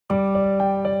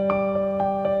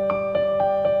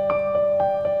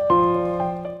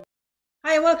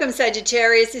Welcome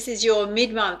Sagittarius, this is your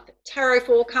mid-month tarot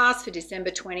forecast for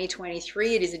December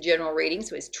 2023. It is a general reading,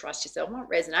 so it's trust yourself, what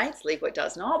resonates, leave what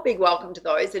does not. Big welcome to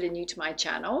those that are new to my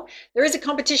channel. There is a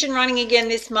competition running again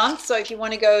this month, so if you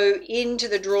want to go into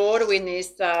the draw to win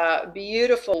this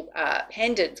beautiful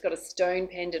pendant, it's got a stone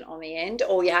pendant on the end,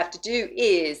 all you have to do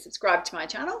is subscribe to my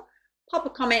channel, pop a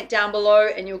comment down below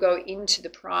and you'll go into the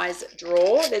prize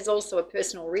draw. There's also a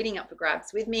personal reading up for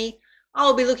grabs with me.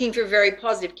 I'll be looking for a very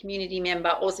positive community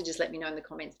member. Also, just let me know in the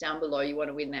comments down below you want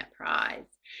to win that prize.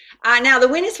 Now, the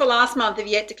winners for last month have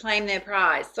yet to claim their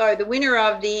prize. So the winner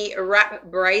of the wrap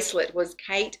bracelet was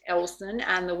Kate Elson,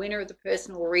 and the winner of the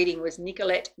personal reading was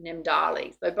Nicolette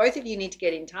Nemdali. So both of you need to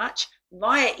get in touch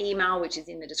via email, which is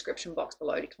in the description box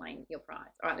below, to claim your prize.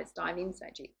 All right, let's dive in,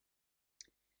 Saggy.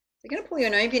 So I'm going to pull you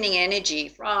an opening energy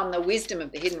from the Wisdom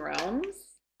of the Hidden Realms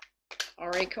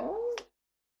Oracle.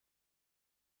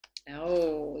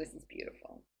 Oh, this is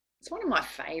beautiful. It's one of my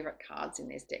favorite cards in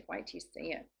this deck. Wait till you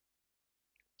see it.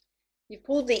 You've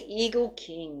pulled the Eagle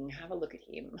King. Have a look at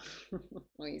him.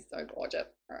 Oh, he's so gorgeous.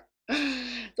 All right.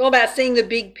 It's all about seeing the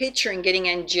big picture and getting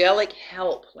angelic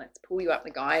help. Let's pull you up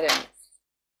the guidance.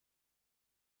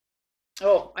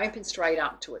 Oh, open straight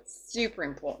up to it. Super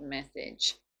important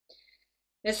message.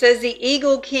 It says the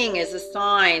Eagle King is a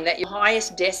sign that your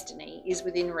highest destiny is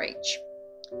within reach.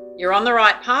 You're on the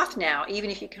right path now, even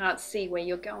if you can't see where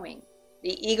you're going.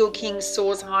 The Eagle King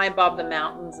soars high above the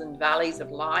mountains and valleys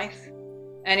of life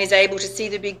and is able to see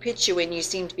the big picture when you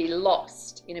seem to be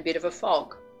lost in a bit of a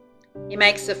fog. He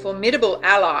makes a formidable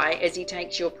ally as he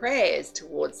takes your prayers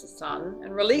towards the sun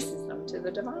and releases them to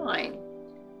the divine.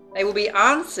 They will be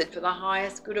answered for the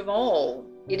highest good of all.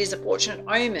 It is a fortunate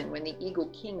omen when the Eagle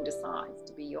King decides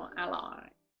to be your ally.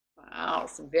 Wow,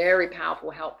 some very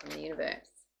powerful help from the universe.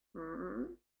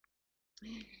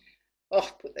 Oh,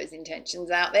 put those intentions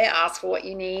out there. Ask for what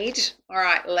you need. All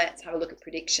right, let's have a look at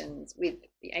predictions with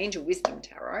the Angel Wisdom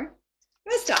Tarot.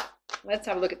 First up, let's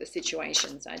have a look at the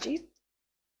situation, Saggies.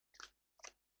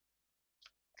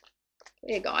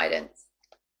 Clear guidance.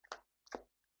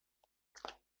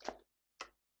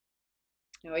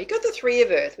 Now, you've got the Three of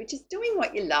Earth, which is doing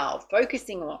what you love,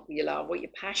 focusing on what you love, what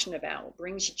you're passionate about, what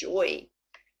brings you joy.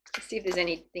 Let's see if there's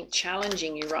anything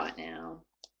challenging you right now.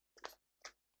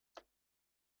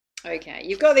 Okay,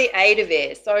 you've got the Eight of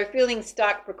Air, so feeling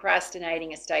stuck,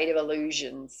 procrastinating, a state of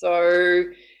illusion. So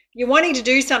you're wanting to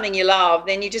do something you love,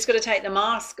 then you just got to take the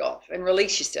mask off and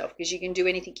release yourself because you can do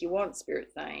anything you want,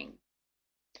 Spirit's saying.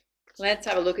 Let's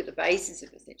have a look at the basis of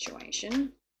the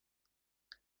situation.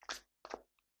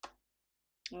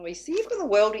 Well, you see you've got the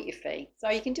world at your feet, so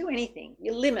you can do anything.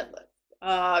 You're limitless.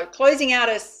 Closing out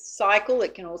a cycle,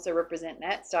 it can also represent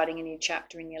that, starting a new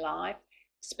chapter in your life.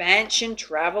 Expansion,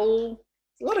 travel.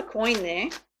 A lot of coin there.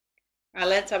 All right,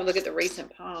 let's have a look at the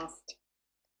recent past.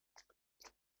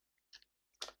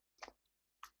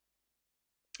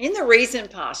 In the recent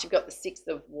past, you've got the Six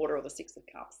of Water or the Six of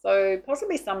Cups. So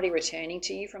possibly somebody returning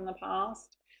to you from the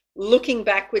past, looking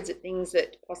backwards at things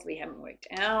that possibly haven't worked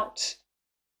out.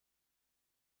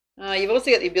 You've also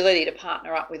got the ability to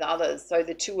partner up with others. So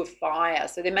the Two of Fire.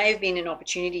 So there may have been an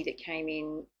opportunity that came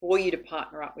in for you to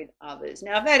partner up with others.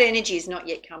 Now, if that energy has not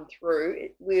yet come through,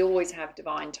 we always have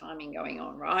divine timing going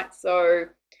on, right? So,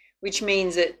 which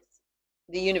means that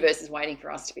the universe is waiting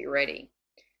for us to be ready.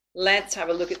 Let's have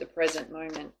a look at the present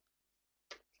moment.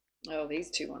 Oh, these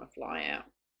two want to fly out.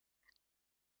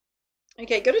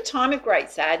 Okay, got a time of great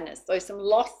sadness. So some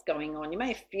loss going on. You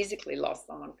may have physically lost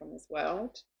someone from this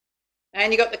world.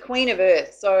 And you got the Queen of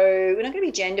Earth. So we're not going to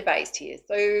be gender-based here.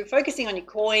 So focusing on your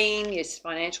coin, your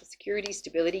financial security,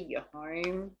 stability, your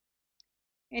home.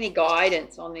 Any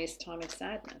guidance on this time of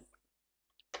sadness?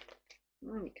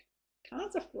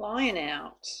 Cards are flying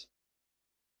out.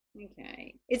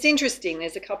 Okay. It's interesting.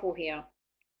 There's a couple here.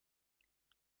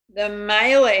 The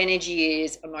male energy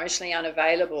is emotionally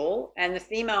unavailable and the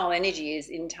female energy is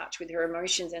in touch with her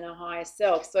emotions and her higher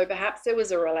self. So perhaps there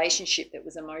was a relationship that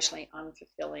was emotionally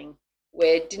unfulfilling,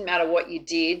 where it didn't matter what you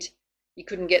did, you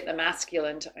couldn't get the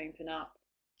masculine to open up.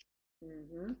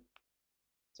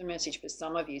 It's a message for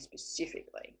some of you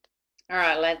specifically. All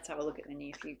right, let's have a look at the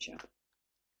near future.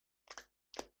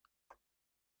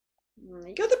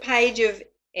 You got the Page of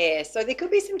Air, so there could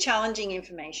be some challenging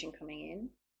information coming in.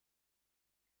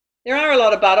 There are a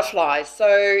lot of butterflies, so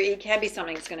it can be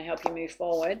something that's going to help you move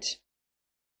forward.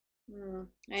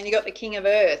 And you got the King of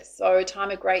Earth, so a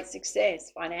time of great success,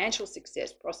 financial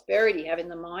success, prosperity, having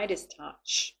the Midas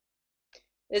touch.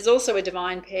 There's also a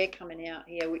divine pair coming out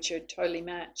here, which are totally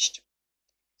matched.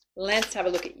 Let's have a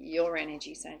look at your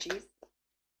energy, Saggies.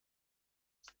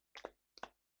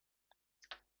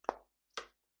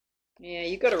 Yeah,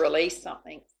 you've got to release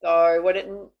something. So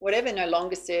whatever no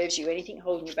longer serves you, anything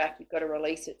holding you back, you've got to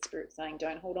release it. Spirit's saying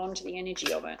don't hold on to the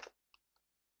energy of it.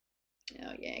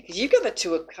 Oh, yeah, because you've got the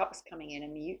Two of Cups coming in, a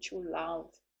mutual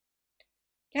love.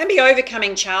 Can be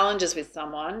overcoming challenges with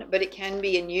someone, but it can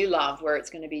be a new love where it's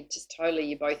going to be just totally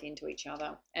you're both into each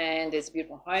other. And there's a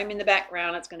beautiful home in the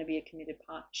background. It's going to be a committed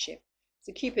partnership.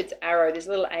 So Cupid's arrow, there's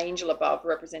a little angel above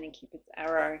representing Cupid's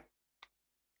arrow.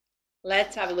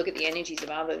 Let's have a look at the energies of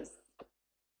others.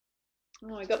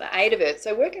 Oh, we got the Eight of Earth.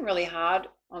 So working really hard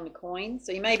on the coin.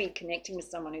 So you may be connecting with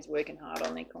someone who's working hard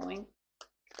on their coin.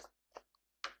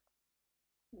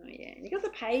 Oh, yeah. And you got the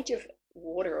Page of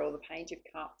Water or the Page of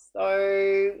Cups.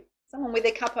 So someone with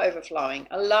their cup overflowing.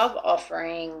 A love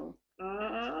offering.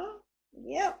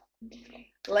 Yep.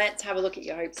 Let's have a look at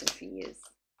your hopes and fears.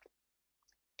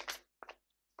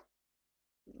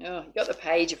 Oh, you got the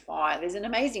Page of Fire. There's an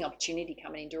amazing opportunity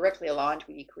coming in directly aligned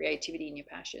with your creativity and your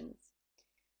passions.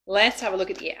 Let's have a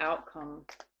look at the outcome.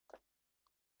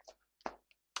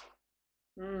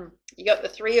 You got the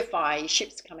Three of Fire, your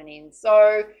ship's coming in.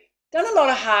 So done a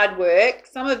lot of hard work.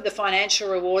 Some of the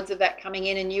financial rewards of that coming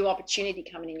in, a new opportunity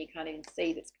coming in you can't even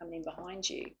see that's coming in behind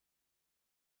you.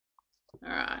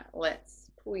 All right, let's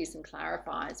pull you some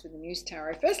clarifiers with the Muse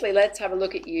Tarot. Firstly, let's have a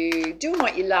look at you doing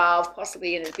what you love,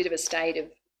 possibly in a bit of a state of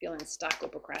feeling stuck or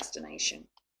procrastination.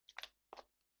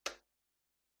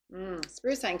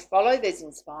 Spirit's saying follow those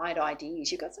inspired ideas.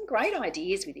 You've got some great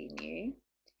ideas within you.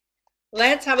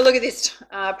 Let's have a look at this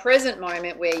present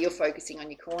moment where you're focusing on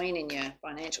your coin and your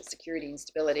financial security and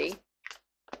stability.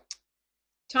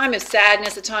 Time of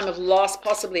sadness, a time of loss,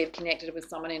 possibly have connected with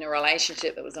someone in a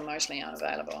relationship that was emotionally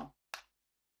unavailable.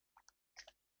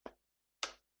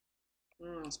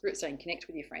 Spirit's saying connect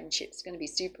with your friendships. It's going to be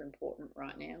super important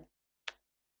right now.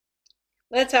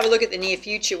 Let's have a look at the near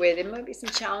future where there might be some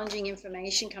challenging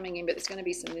information coming in, but there's going to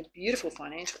be some beautiful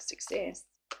financial success.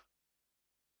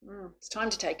 It's time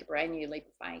to take a brand new leap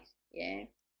of faith. Yeah.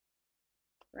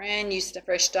 Brand new,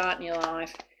 fresh start in your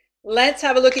life. Let's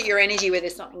have a look at your energy where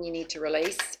there's something you need to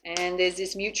release. And there's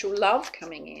this mutual love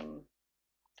coming in.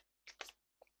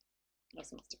 That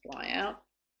wants to fly out.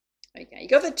 Okay, you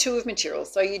got the Two of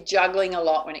Materials. So you're juggling a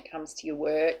lot when it comes to your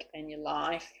work and your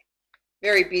life.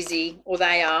 Very busy, or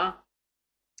they are.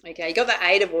 Okay, you got the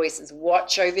Eight of Voices.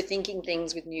 Watch overthinking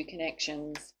things with new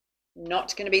connections.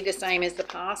 Not going to be the same as the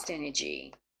past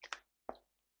energy.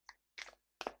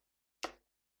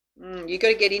 You've got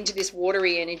to get into this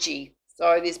watery energy.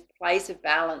 So this place of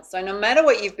balance. So no matter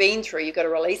what you've been through, you've got to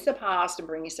release the past and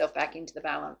bring yourself back into the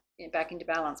balance.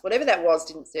 Whatever that was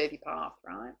didn't serve your path,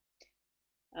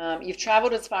 right? You've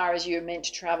traveled as far as you were meant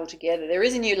to travel together. There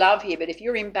is a new love here, but if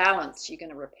you're imbalanced, you're going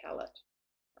to repel it,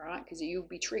 right? Because you'll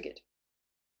be triggered.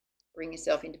 Bring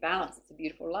yourself into balance. It's a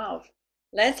beautiful love.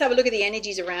 Let's have a look at the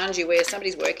energies around you where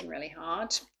somebody's working really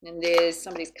hard and there's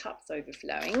somebody's cups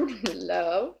overflowing.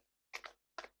 Love.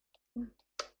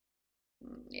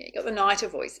 Yeah, you got the Knight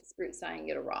of Voices. Spirit saying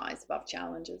you got to rise above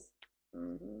challenges.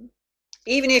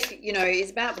 Even if, you know,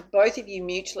 it's about both of you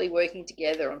mutually working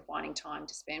together and finding time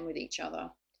to spend with each other.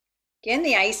 Again,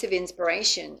 the Ace of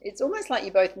Inspiration. It's almost like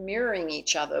you're both mirroring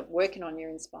each other, working on your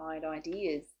inspired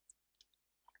ideas.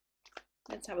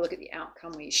 Let's have a look at the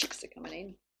outcome where your ships are coming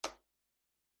in.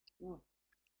 You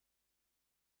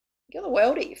got the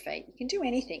World at your feet. You can do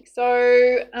anything.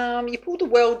 So you pulled the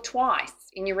World twice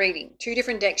in your reading. 2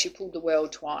 different decks, you pulled the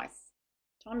World twice.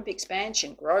 Time of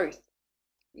expansion, growth.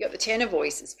 You got the Ten of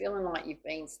Voices, feeling like you've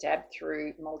been stabbed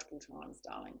through multiple times,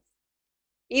 darling.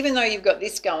 Even though you've got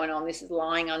this going on, this is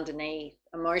lying underneath.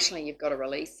 Emotionally, you've got to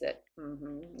release it. I'm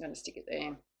going to stick it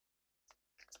there.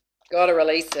 Got to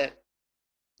release it.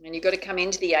 And you've got to come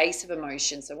into the Ace of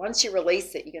Emotion. So once you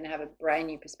release it, you're going to have a brand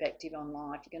new perspective on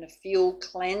life. You're going to feel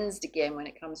cleansed again when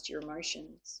it comes to your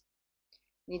emotions.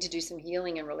 You need to do some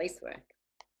healing and release work.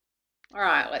 All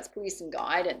right, let's pull you some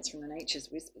guidance from the Nature's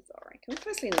Whispers. All right, come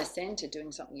firstly in the center,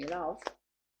 doing something you love.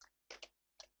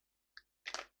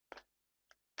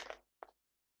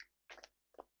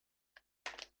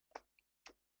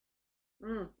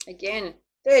 Again,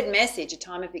 third message, a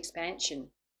time of expansion.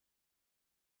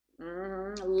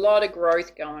 A lot of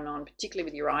growth going on, particularly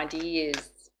with your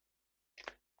ideas.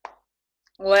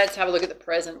 Let's have a look at the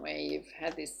present where you've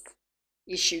had this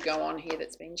issue go on here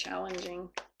that's been challenging.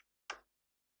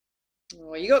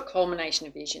 Well, you got culmination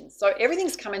of visions. So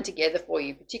everything's coming together for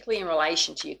you, particularly in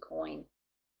relation to your coin.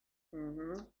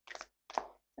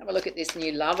 Have a look at this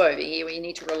new love over here where you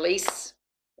need to release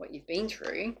what you've been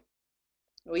through.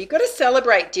 Well, you've got to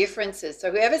celebrate differences.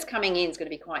 So whoever's coming in is going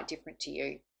to be quite different to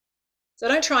you. So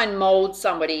don't try and mold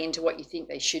somebody into what you think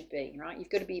they should be, right?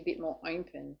 You've got to be a bit more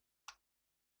open.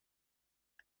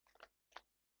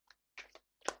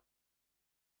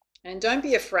 And don't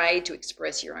be afraid to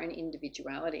express your own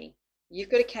individuality. You've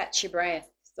got to catch your breath.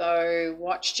 So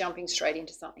watch jumping straight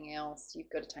into something else. You've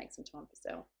got to take some time for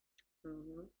self.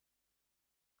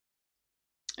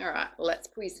 All right, let's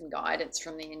pull you some guidance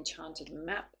from the Enchanted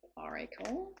Map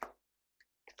Oracle.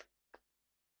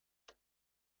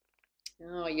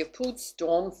 Oh, you've pulled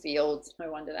storm fields.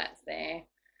 No wonder that's there.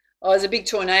 Oh, there's a big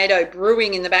tornado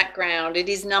brewing in the background. It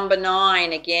is number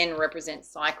 9. Again,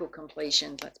 represents cycle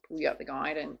completions. Let's pull you up the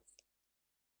guidance.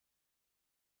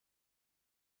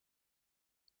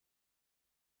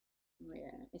 Oh,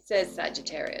 yeah. It says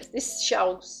Sagittarius. This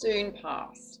shall soon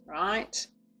pass, right?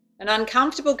 An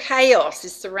uncomfortable chaos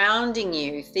is surrounding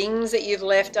you. Things that you've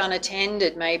left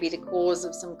unattended may be the cause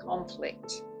of some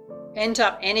conflict.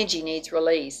 Pent-up energy needs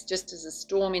release, just as a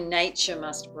storm in nature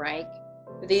must break.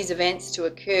 For these events to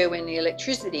occur when the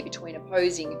electricity between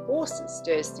opposing forces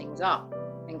stirs things up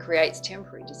and creates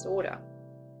temporary disorder.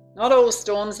 Not all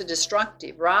storms are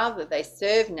destructive, rather they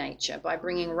serve nature by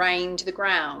bringing rain to the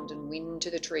ground and wind to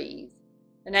the trees,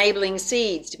 enabling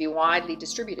seeds to be widely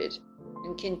distributed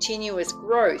and continuous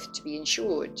growth to be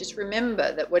ensured. Just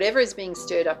remember that whatever is being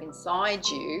stirred up inside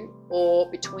you or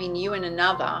between you and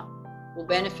another will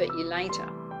benefit you later.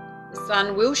 The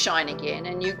sun will shine again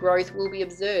and new growth will be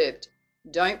observed.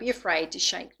 Don't be afraid to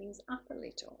shake things up a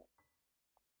little.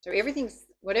 So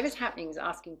whatever's happening is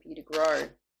asking for you to grow,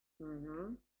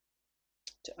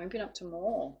 to open up to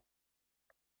more.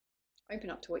 Open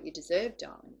up to what you deserve,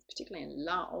 darlings, particularly in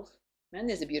love. Man,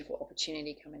 there's a beautiful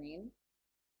opportunity coming in.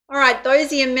 All right,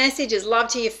 those are your messages. Love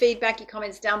to hear your feedback, your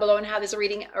comments down below and how this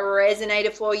reading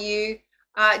resonated for you.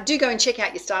 Do go and check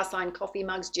out your star sign coffee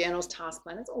mugs, journals, task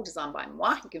planners, all designed by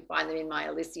moi. You can find them in my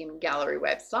Elisium gallery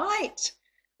website,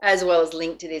 as well as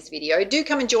link to this video. Do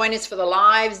come and join us for the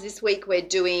lives. This week we're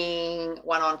doing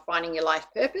one on finding your life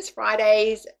purpose,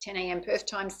 Fridays, 10 a.m. Perth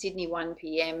time, Sydney, 1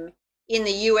 p.m. In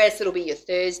the US, it'll be your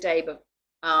Thursday, but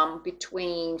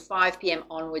between 5 p.m.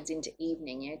 onwards into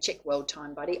evening. Yeah, check world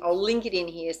time, buddy. I'll link it in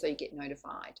here so you get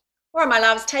notified. All right, my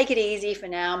loves, take it easy for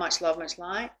now. Much love, much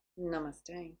light.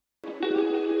 Namaste.